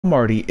I'm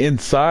already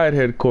inside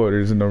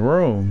headquarters in the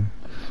room.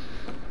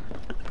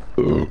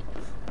 Look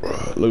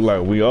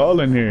like we all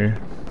in here.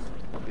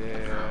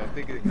 Yeah,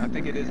 I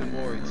think it is a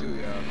Mori too,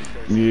 y'all.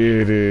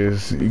 Yeah, it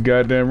is. You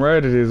goddamn right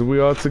it is.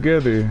 We all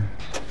together. Yeah.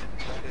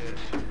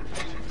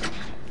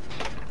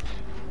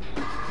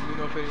 You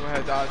know if anyone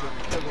has eyes on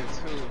the killer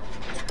too.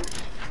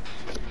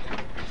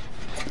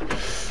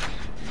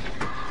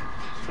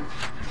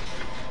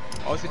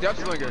 Oh, it's a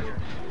Gunslinger.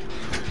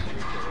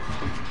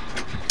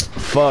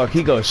 Fuck,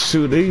 he gonna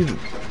shoot.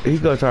 He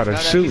gonna try to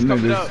shoot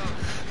niggas.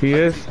 He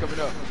is? He's coming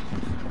up.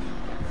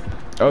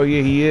 Oh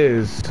yeah, he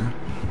is.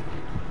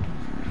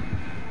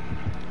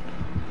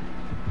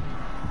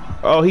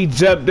 Oh, he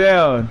jumped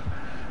down.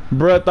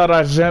 Bruh thought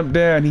I jumped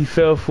down. He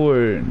fell for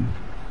it.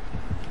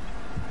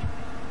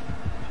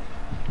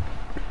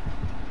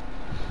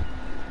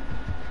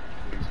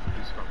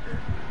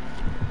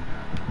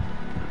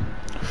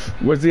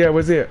 Where's he at?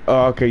 Where's he at?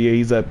 Oh, okay, yeah,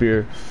 he's up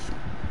here.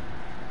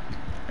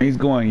 He's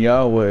going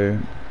y'all way.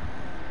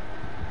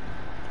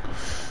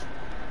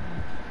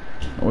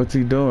 What's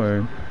he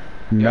doing?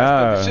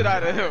 Nah. The shit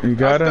out of him. You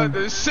got him?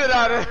 The shit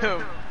out of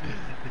him.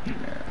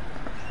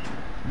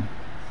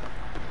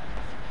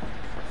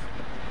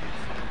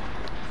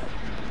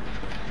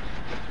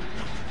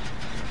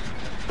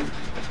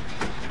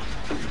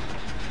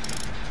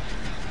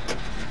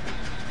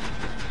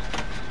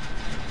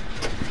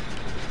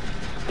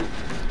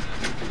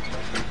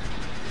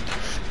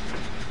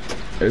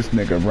 This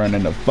nigga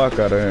running the fuck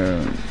out of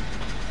him.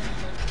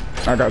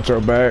 I got your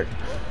back.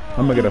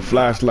 I'm gonna get a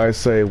flashlight,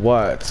 say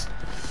what?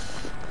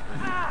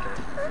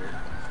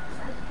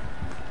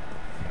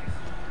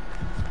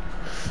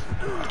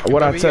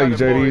 What I tell you,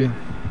 JD?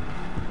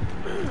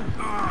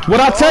 What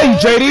I tell you,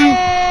 JD?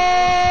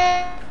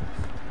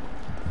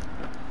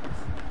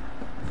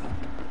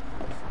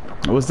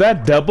 Was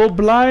that double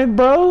blind,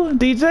 bro,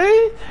 DJ?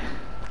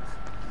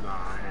 Nah,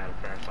 I had a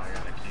flashlight, I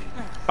got a key.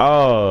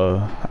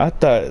 Oh,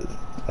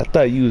 I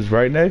thought you was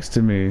right next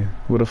to me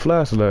with a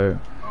flashlight.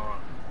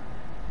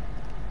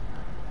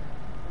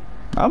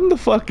 I'm the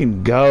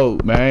fucking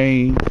GOAT,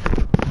 man. I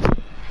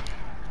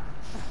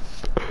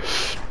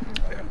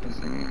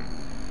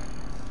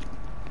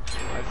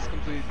just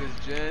completed this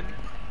gen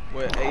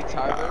with a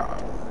Tyler.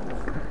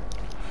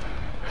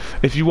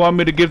 If you want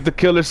me to give the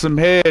killer some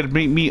head,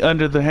 meet me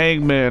under the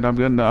hangman.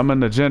 I'm in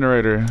the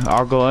generator.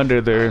 I'll go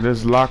under there.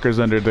 There's lockers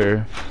under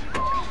there.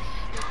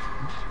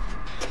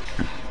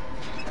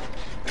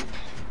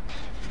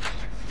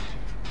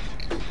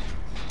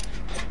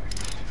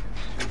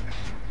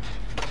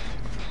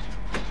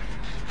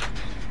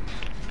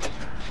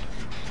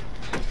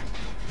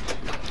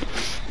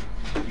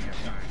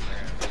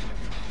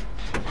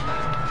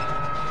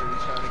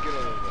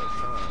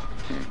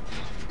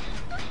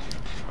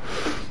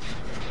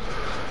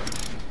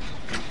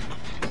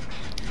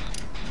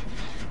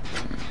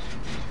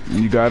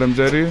 You got him,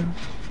 Jetty?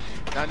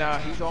 Nah,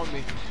 he's on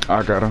me.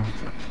 I got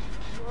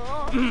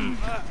him.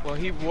 Well,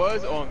 he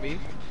was on me.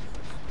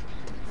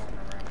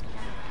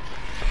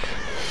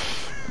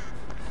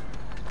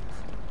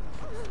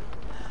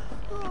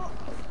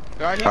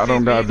 Right, I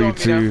don't got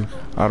BT.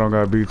 I don't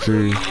got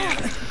BT.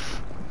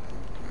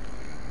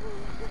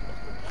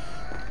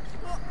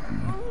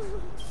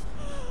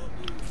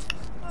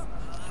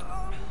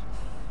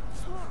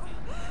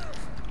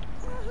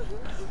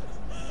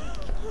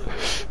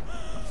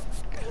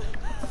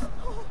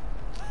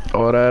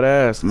 Oh, that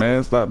ass,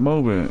 man. Stop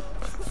moving.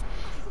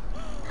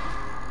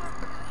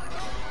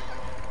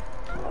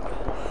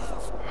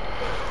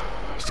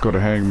 Let's go to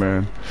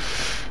Hangman.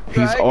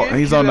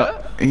 He's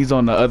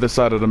on the other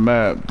side of the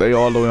map. They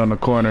all the way on the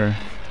corner.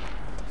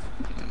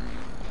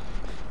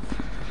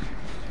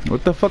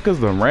 What the fuck is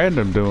the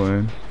random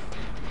doing?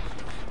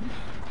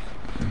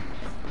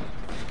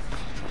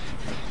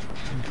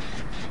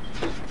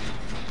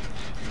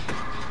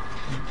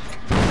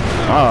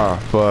 Ah,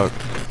 fuck.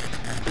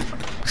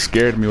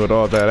 Scared me with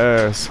all that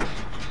ass.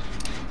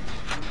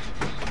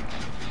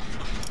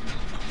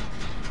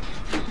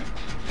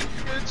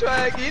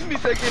 Try again,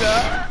 Mr.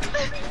 Killer.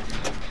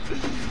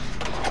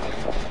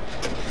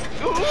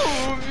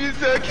 Ooh,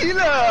 Mr.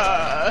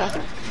 Killer.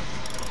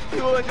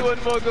 You want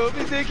one more go,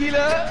 Mr.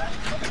 Killer?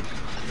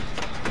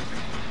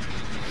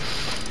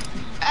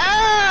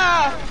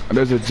 Ah!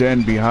 There's a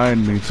gen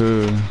behind me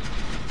too.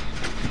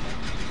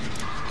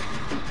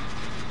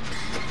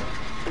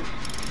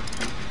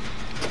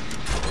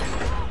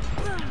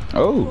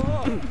 Oh.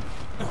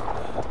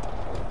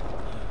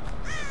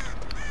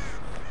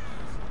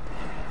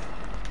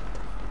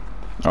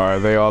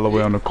 Alright, they all the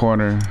way on the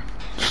corner.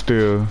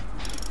 Still.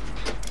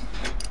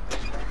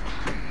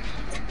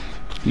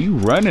 You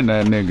running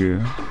that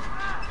nigga.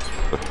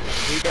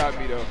 He got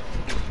me though.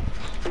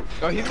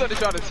 Oh, he's gonna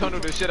try to tunnel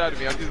the shit out of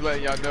me. I'm just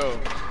letting y'all know.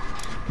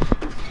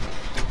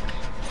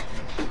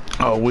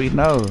 Oh, we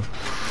know.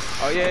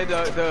 Oh yeah,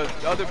 the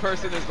other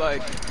person is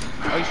like,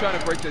 oh, he's trying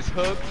to break this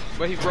hook,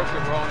 but he broke the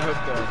wrong hook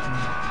though.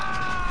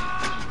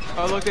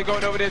 Oh look, they're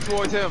going over there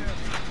towards him.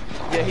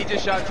 Yeah, he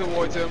just shot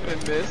towards him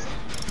and missed.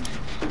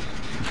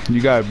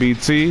 You got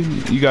BT?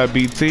 You got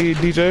BT,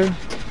 DJ?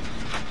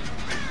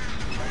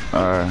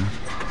 Alright.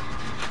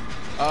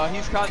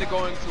 He's kind of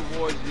going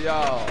towards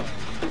y'all.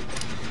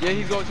 Yeah,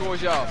 he's going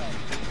towards y'all.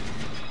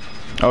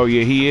 Oh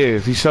yeah, he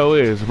is. He so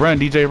is. Run,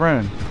 DJ,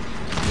 run.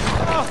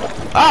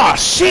 Ah,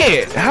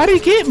 shit! How'd he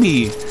get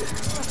me?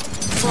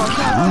 Talk.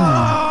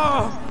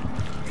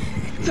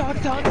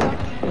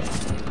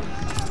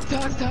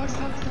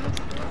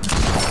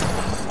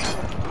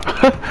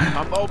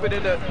 I'm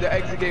opening the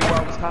exit gate where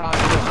I was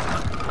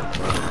hiding.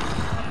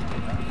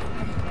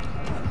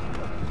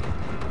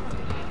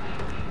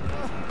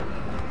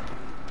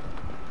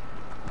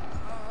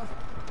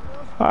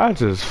 I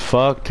just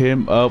fucked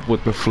him up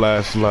with the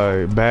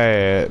flashlight.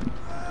 Bad.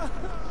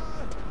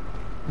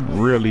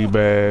 Really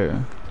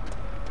bad.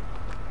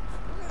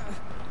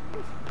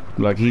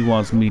 Like he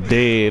wants me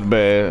dead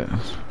bad.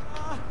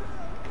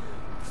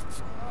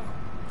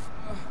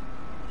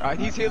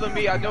 He's healing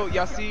me. I know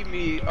y'all see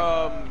me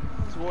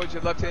towards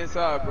your left hand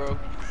side, bro.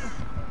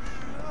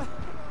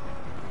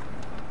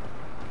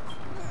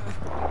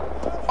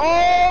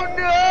 Oh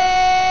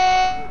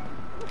no!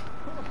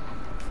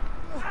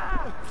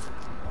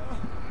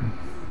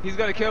 He's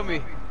gonna kill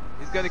me.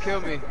 He's gonna kill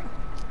me.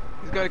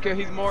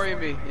 He's mooring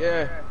me.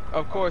 Yeah,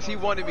 of course. He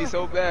wanted me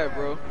so bad,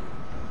 bro.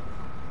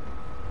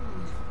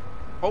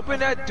 Open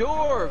that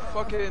door,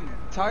 fucking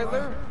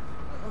Tyler.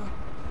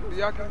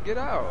 Y'all can get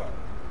out.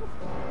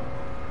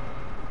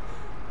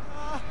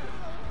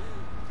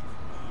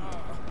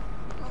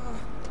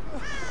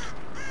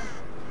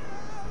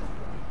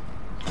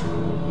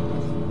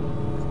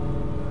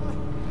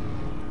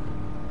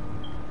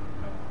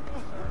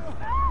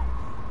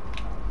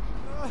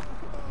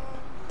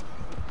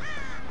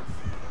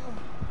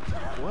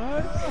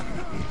 What?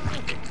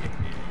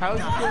 How's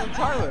he killing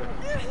Tyler?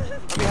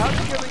 I mean, how's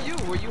he killing you?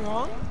 Were you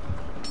hung?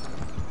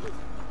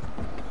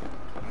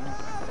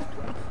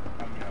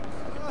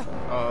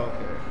 Oh,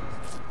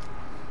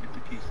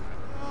 okay.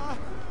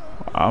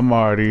 I'm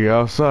already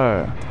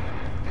outside.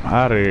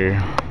 Out of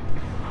here.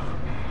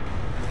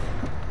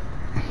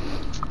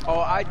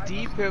 Oh, I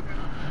deep him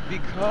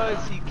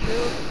because he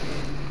killed me.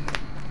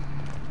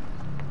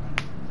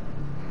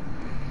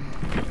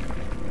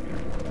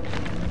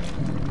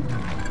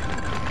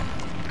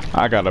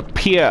 I gotta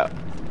pee up.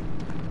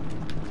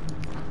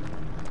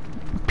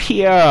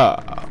 Pee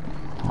up.